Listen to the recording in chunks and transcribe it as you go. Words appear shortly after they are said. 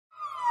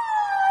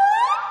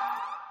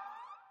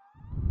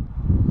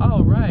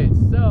Alright,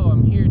 so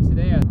I'm here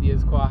today at the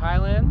Issaquah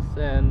Highlands,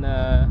 and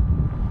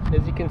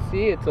as you can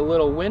see, it's a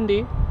little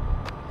windy,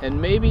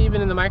 and maybe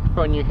even in the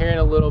microphone you're hearing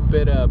a little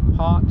bit of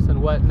pops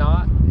and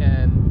whatnot,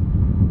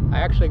 and I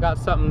actually got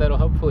something that'll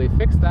hopefully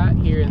fix that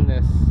here in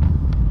this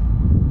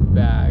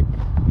bag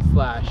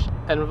slash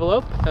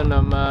envelope. And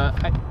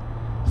I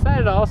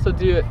decided to also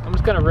do it, I'm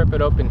just gonna rip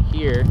it open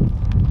here,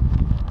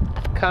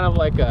 kind of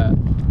like a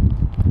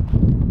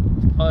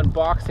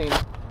unboxing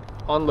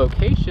on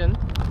location.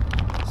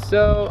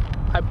 So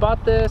I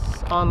bought this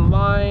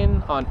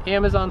online on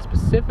Amazon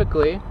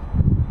specifically,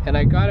 and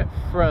I got it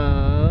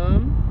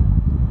from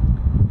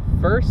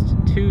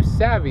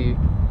First2savvv.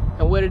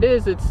 And what it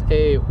is, it's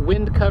a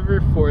wind cover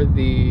for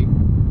the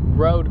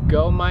Rode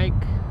Go mic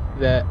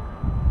that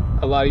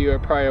a lot of you are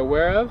probably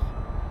aware of.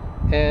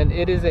 And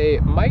it is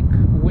a mic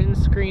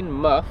windscreen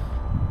muff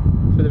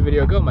for the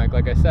VideoGo mic,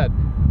 like I said.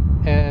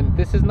 And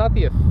this is not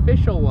the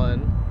official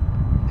one,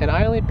 and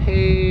I only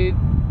paid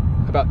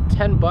about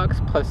 10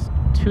 bucks plus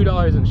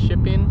 $2 in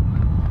shipping,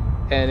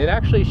 and it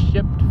actually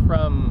shipped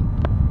from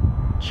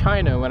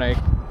China when I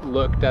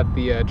looked at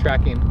the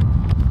tracking,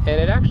 and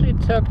it actually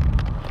took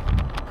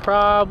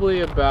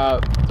probably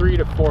about 3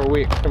 to 4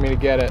 weeks for me to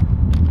get it.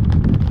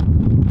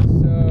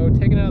 So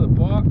taking it out of the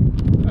box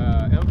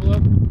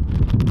envelope,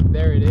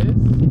 there it is,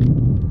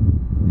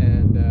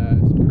 and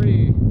it's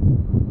pretty,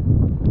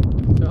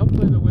 so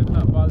hopefully the wind's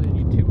not bothering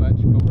you too much,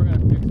 but we're gonna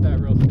fix that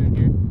real soon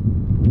here.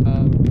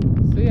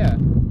 So yeah,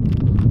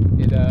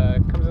 it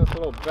comes in this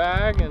little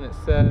bag, and it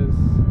says,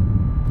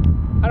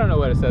 I don't know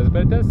what it says,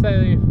 but it does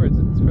say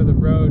it's for the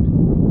Rode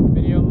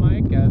video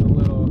mic. It has a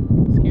little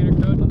scanner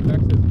code, and on the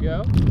back says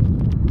go.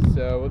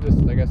 So we'll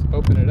just, I guess,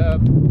 open it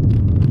up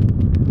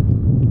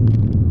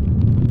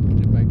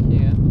if I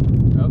can.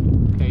 Oh,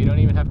 okay, you don't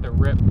even have to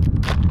rip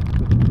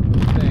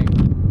the thing.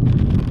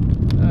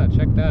 Oh,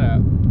 check that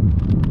out.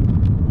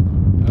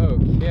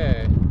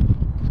 Okay.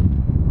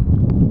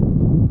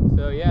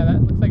 So yeah,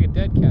 that looks like a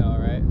dead cat,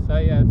 alright. So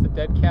yeah, it's a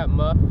dead cat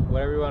muff,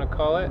 whatever you want to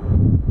call it.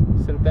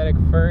 Synthetic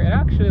fur. It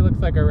actually looks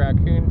like a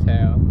raccoon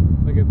tail.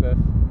 Look at this.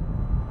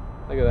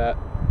 Look at that.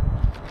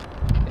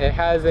 It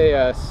has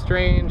a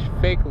strange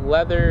fake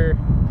leather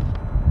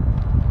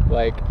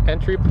like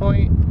entry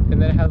point, and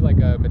then it has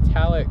like a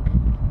metallic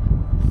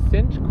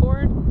cinch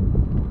cord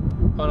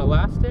on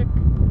elastic.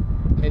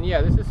 And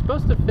yeah, this is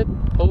supposed to fit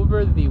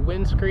over the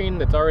windscreen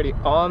that's already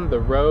on the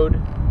Rode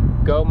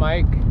Go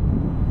mic,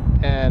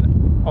 and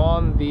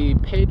on the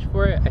page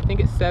for it, I think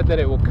it said that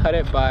it will cut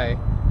it by, I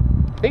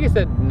think it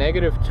said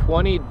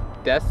 -20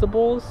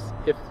 decibels,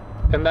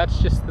 and that's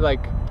just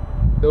like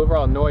the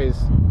overall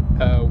noise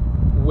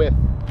with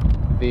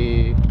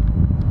the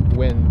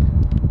wind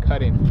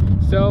cutting.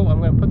 So I'm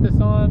going to put this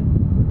on,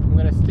 I'm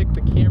going to stick the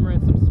camera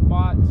in some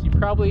spots. You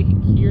probably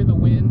hear the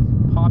wind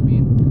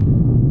popping,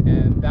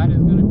 and that is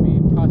going to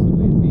be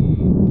possibly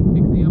the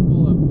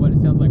example of what it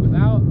sounds like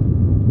without.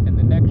 And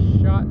the next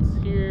shots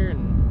here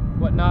and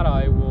whatnot,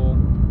 I will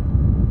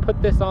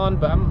put this on,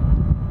 but I'm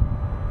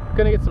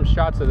gonna get some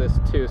shots of this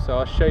too, so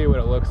I'll show you what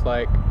it looks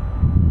like.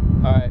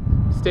 Alright,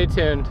 stay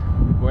tuned,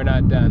 we're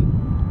not done.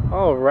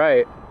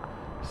 Alright,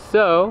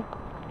 so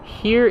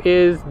here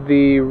is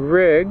the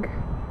rig.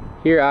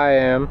 Here I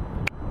am.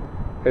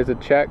 There's a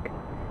check.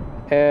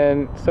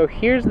 And so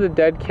here's the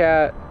dead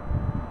cat,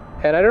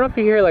 and I don't know if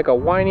you hear like a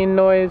whining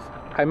noise.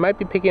 I might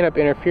be picking up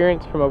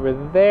interference from over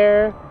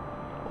there,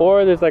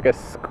 or there's like a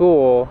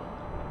school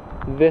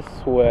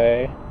this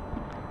way.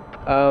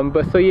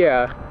 But so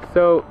yeah,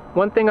 so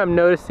one thing I'm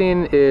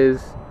noticing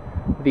is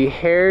the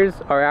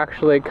hairs are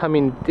actually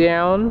coming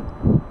down.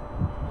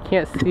 You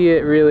can't see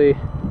it really.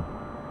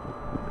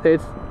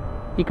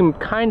 You can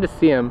kind of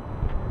see them.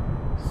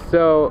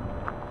 So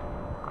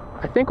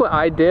I think what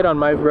I did on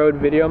my Rode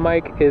video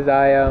mic is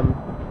I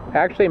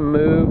actually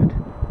moved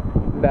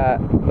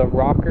the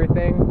rocker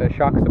thing, the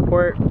shock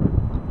support.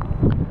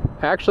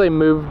 I actually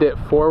moved it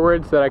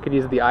forward so that I could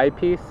use the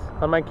eyepiece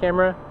on my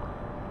camera.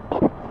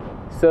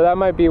 So that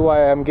might be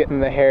why I'm getting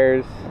the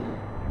hairs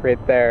right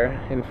there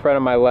in front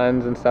of my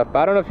lens and stuff. But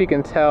I don't know if you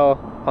can tell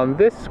on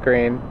this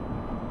screen,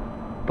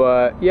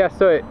 but yeah,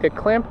 so it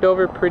clamped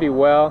over pretty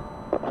well.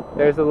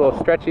 There's a little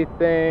stretchy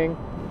thing.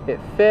 It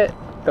fit.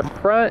 The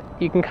front,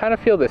 you can kind of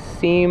feel the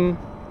seam.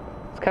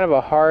 It's kind of a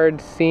hard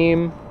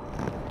seam,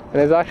 and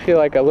there's actually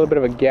like a little bit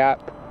of a gap.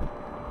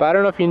 But I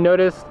don't know if you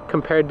noticed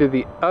compared to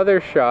the other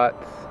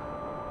shots.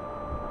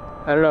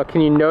 I don't know,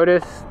 can you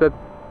notice that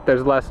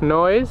there's less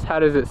noise? How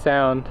does it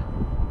sound?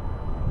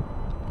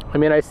 I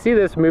mean, I see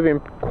this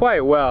moving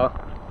quite well.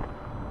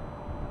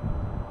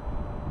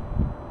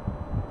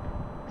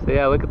 So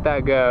yeah, look at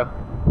that go.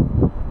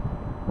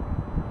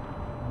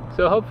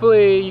 So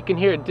hopefully you can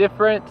hear a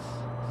difference.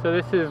 So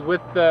this is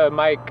with the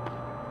mic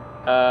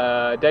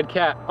dead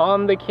cat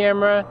on the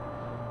camera.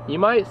 You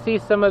might see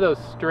some of those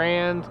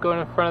strands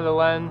going in front of the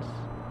lens.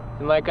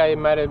 And like I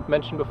might have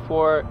mentioned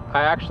before,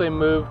 I actually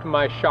moved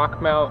my shock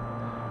mount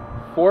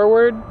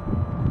forward,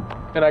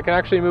 and I can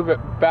actually move it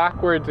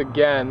backwards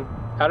again.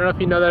 I don't know if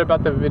you know that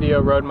about the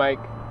video Rode mic.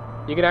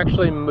 You can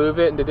actually move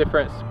it into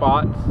different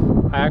spots.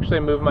 I actually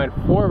moved mine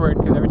forward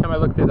because every time I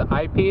looked through the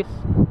eyepiece,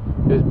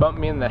 it was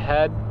bumping me in the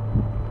head.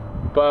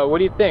 But what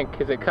do you think?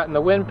 Is it cutting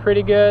the wind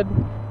pretty good?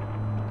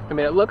 I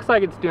mean, it looks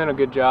like it's doing a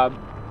good job.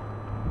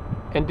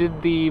 And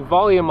did the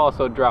volume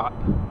also drop?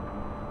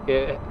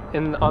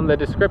 On the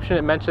description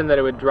it mentioned that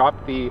it would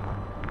drop the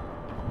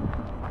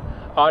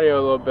audio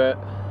a little bit.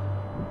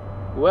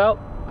 Well,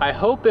 I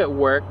hope it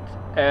worked,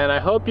 and I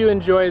hope you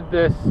enjoyed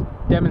this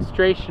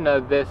demonstration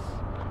of this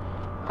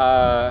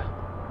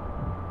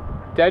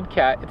dead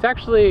cat. It's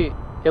actually,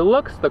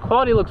 the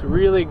quality looks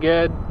really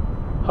good.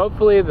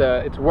 Hopefully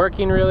it's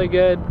working really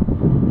good.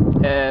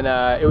 And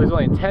it was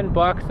only 10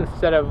 bucks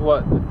instead of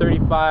what, the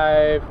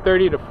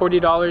 $30 to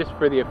 $40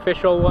 for the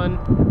official one.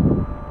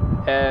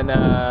 And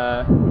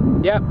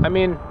yeah, I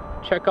mean,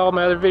 check all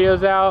my other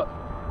videos out,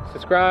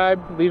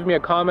 subscribe, leave me a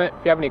comment.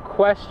 If you have any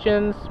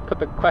questions, put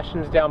the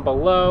questions down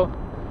below.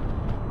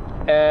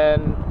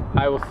 And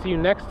I will see you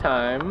next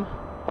time.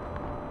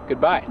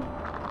 Goodbye.